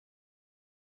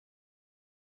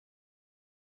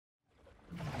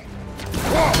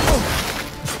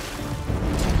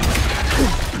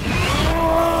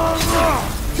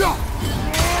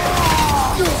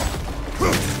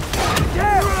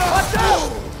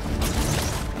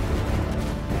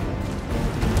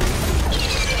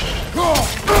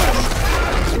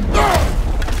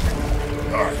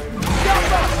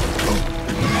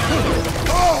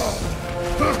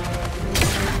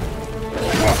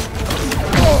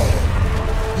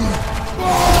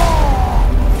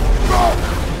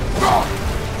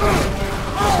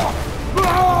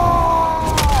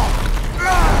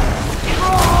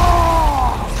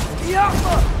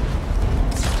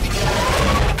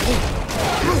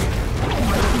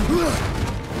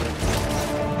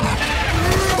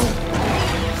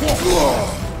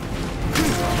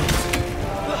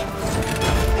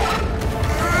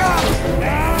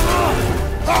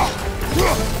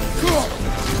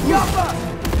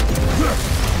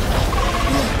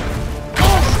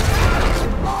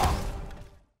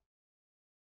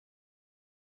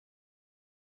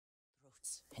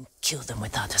kill them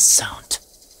without a sound.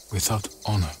 Without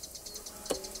honor,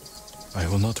 I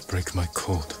will not break my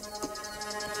code.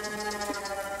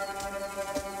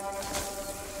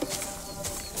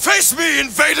 Face me,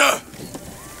 invader!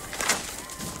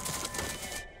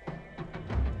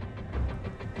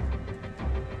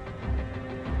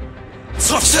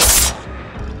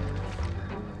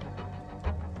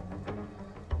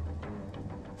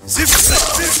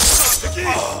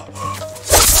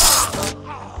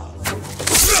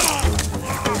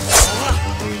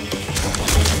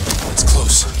 It's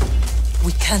close.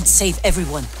 We can't save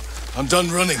everyone. I'm done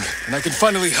running, and I can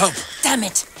finally help. Damn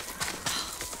it!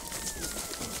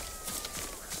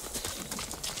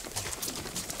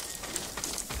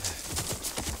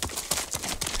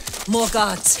 More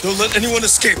guards. Don't let anyone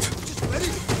escape.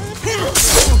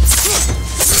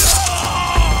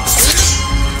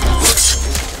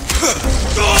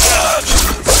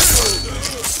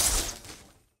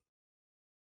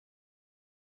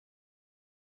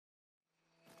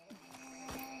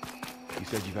 You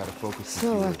said you've had a focus since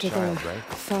So you were a after child, the right?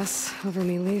 fuss over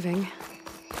me leaving,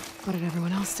 what did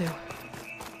everyone else do?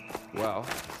 Well,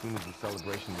 as soon as the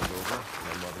celebration was over,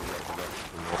 my mother resurrected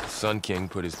from the Sun King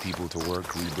put his people to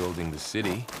work rebuilding the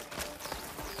city,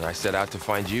 and I set out to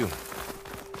find you.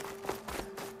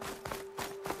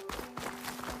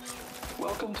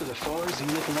 Welcome to the Thor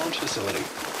Zenith launch facility.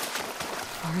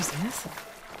 Thor Zenith?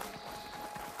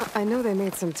 I know they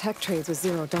made some tech trades with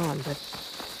Zero Dawn, but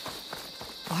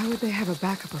why would they have a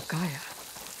backup of Gaia?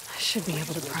 I should be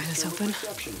able to pry this open.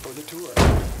 For the tour.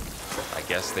 I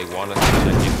guess they want us to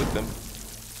check in with them.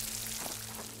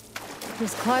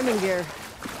 There's climbing gear.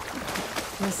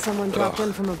 Unless someone dropped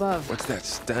in from above. What's that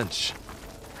stench?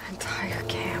 Entire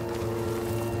camp.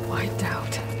 Wiped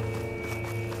out.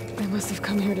 They must have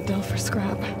come here to delve for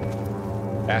scrap.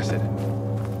 Acid.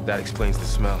 That explains the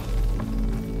smell.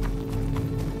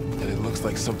 And it looks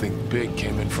like something big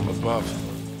came in from above.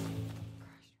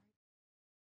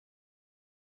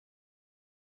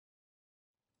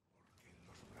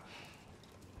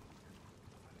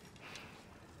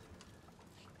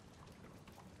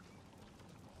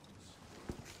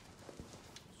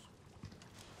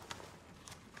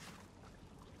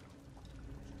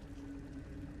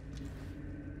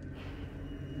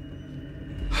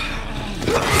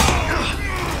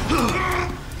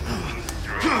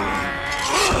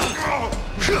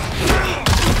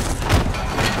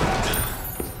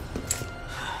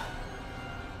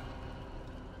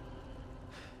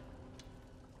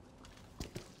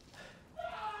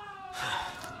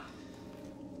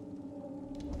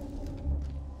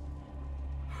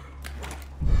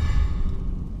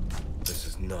 This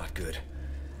is not good.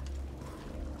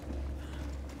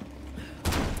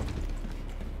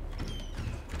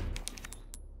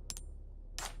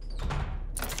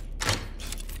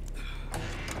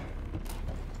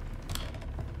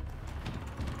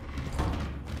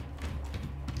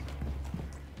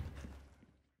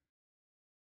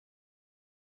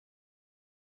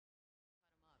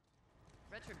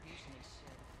 Retribution is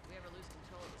shit. If we ever lose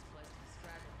control of this place, we'll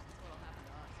straggle. That's what'll happen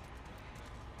to us.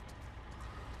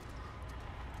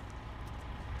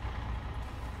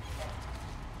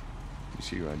 You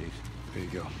see your IDs. There you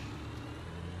go.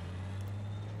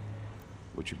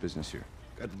 What's your business here?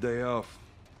 Got the day off.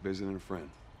 Visiting a friend.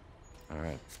 All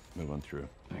right, move on through.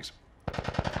 Thanks.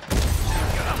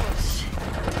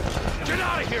 Get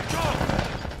out of here, Joe!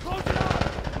 Close it up!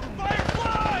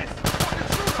 Fireflies! Fucking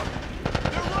shoot them!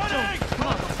 They're running! Come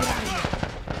on, let's get out of here.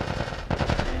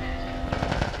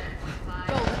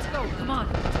 Go, let's go, come on.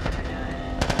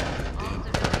 All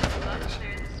civilians must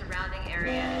clear the surrounding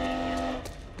area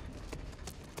immediately.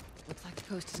 Looks like the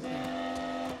coast is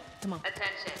clear. Come on.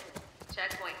 Attention.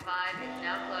 Checkpoint 5 is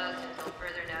now closed until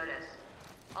further notice.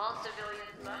 All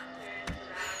civilians must clear the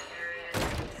surrounding area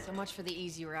immediately. So much for the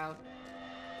easy route.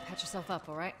 Patch yourself up,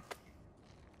 all right?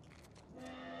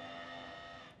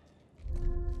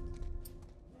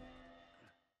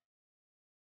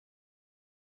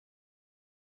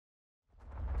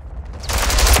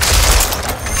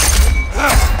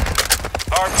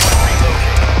 Hardpoint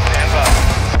relocated. Stand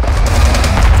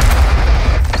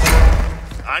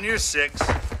by. On your 6.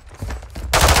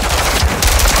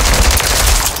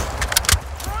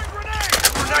 Throwing grenade!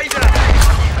 Grenade down!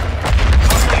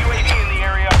 UAV in the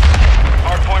area.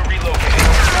 Hardpoint relocated.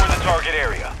 Secure the target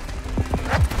area.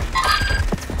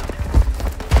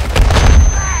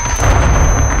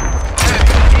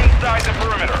 Enemy inside the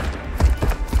perimeter.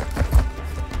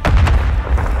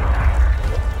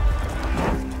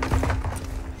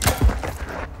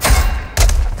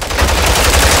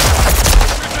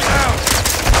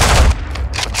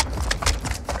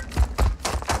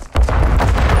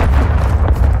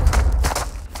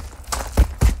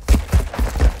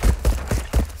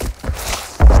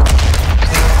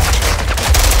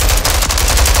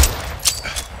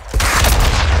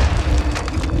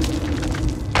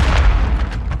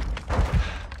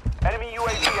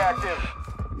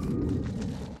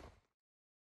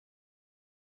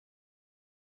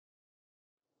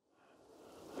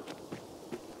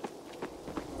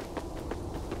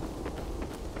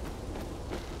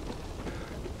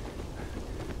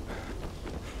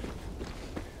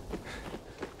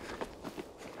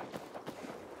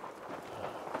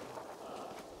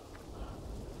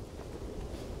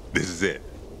 This is it.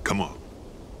 Come on.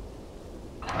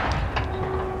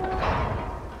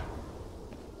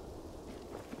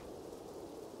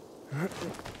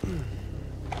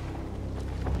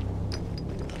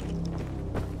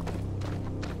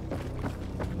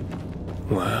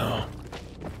 Wow.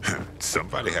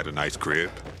 Somebody had a nice crib.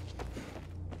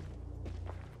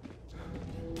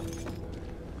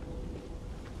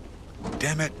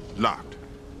 Damn it, locked.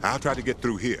 I'll try to get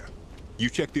through here. You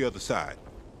check the other side.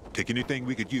 Take anything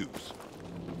we could use.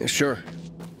 Yeah, sure.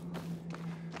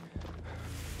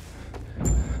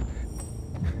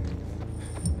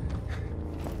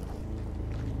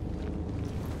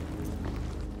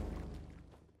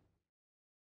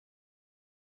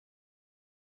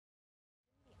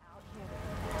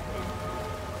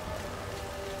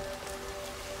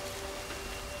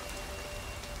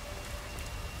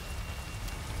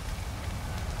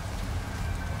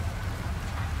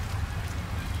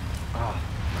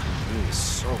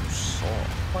 So soft.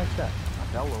 What's that?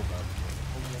 A bellow bug.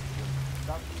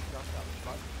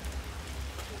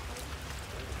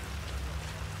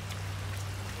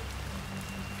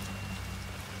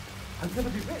 I'm gonna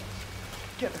be rich.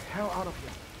 Get the hell out of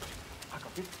here. I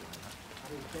got this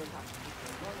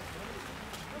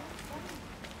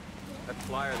That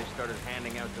flyer they started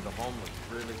handing out to the homeless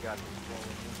really got me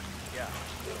going. Yeah.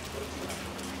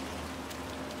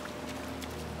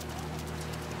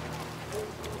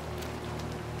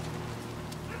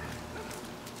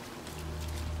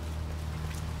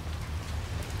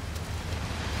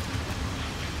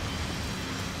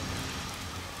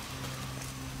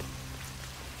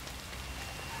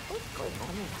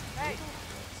 Hey!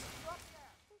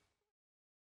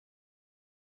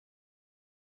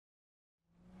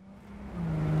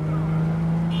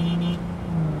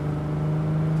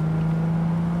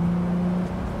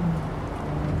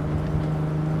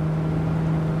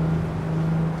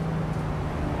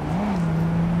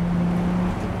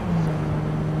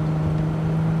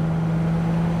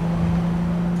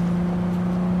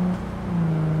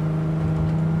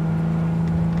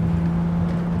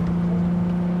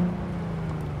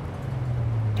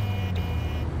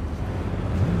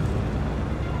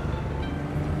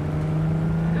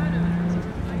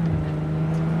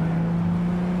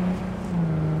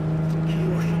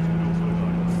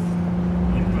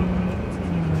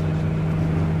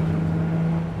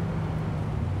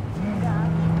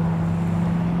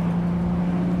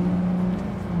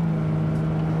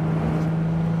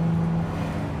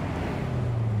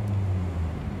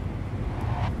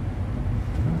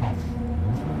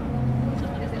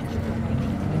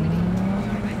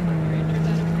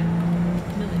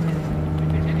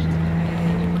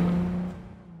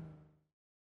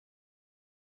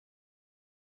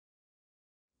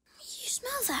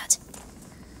 Smell that?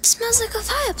 It smells like a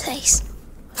fireplace.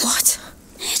 What?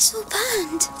 It's all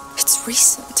burned. It's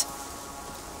recent.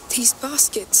 These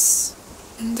baskets,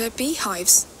 they're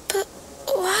beehives. But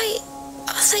why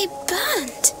are they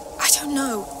burned? I don't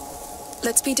know.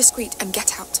 Let's be discreet and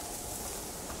get out.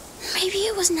 Maybe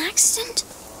it was an accident?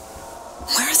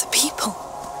 Where are the people?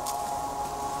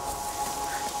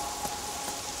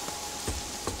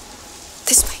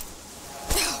 This way.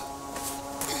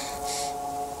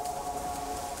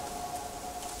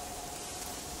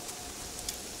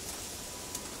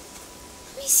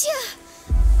 Monsieur!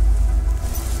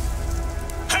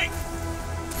 Hey!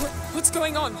 What's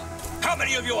going on? How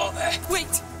many of you are there?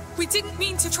 Wait! We didn't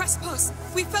mean to trespass.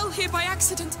 We fell here by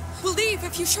accident. We'll leave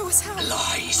if you show us how.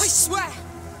 Lies! I swear!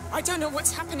 I don't know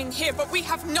what's happening here, but we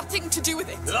have nothing to do with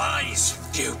it. Lies!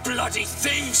 You bloody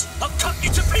thieves! I'll cut you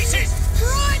to pieces!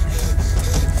 Run!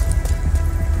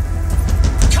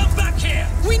 Come back here!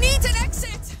 We need an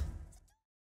exit!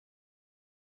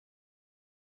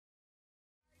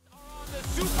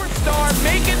 The superstar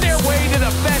making their way to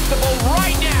the festival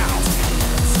right now!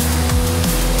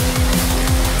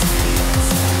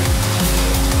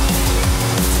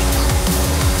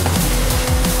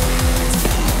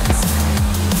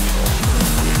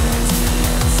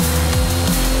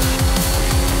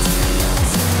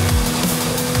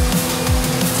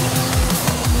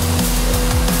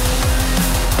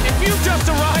 If you've just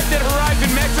arrived at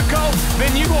Horizon Mexico,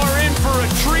 then you are in for a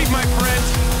treat, my friends.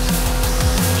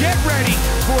 Get ready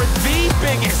for the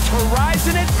biggest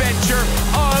Horizon adventure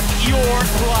of your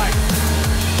life.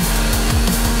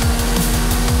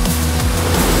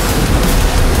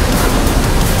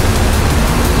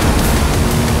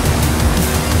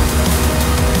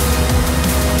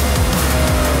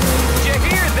 Did you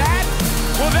hear that?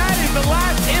 Well, that is the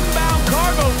last inbound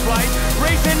cargo flight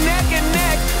racing neck and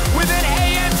neck with an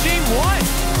AMG-1.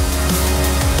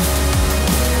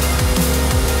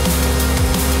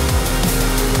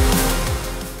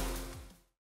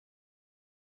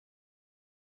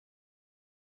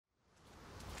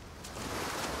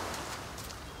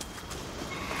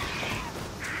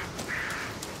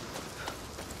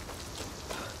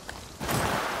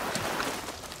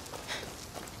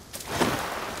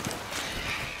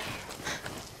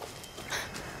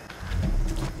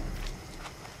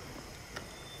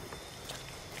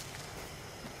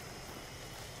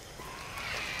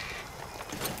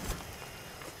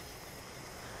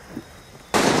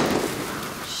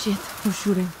 Shit, who's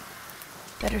shooting?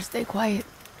 Better stay quiet.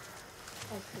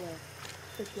 I swear,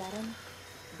 the garum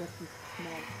doesn't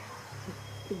smell. It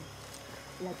stinks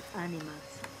like animals.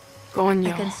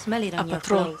 Coño, I can smell it on a your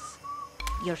patrol. clothes,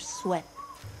 your sweat.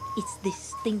 It's the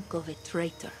stink of a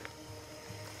traitor.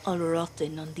 All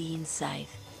rotten on the inside.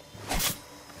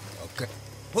 Okay.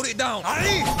 Put it down!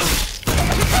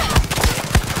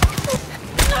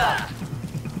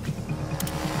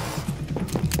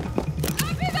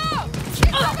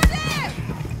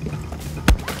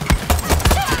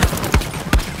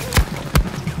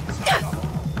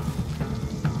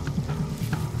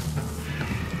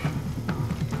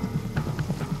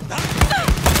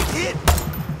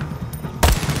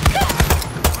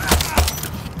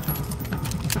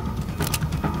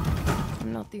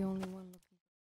 I'm not the only one.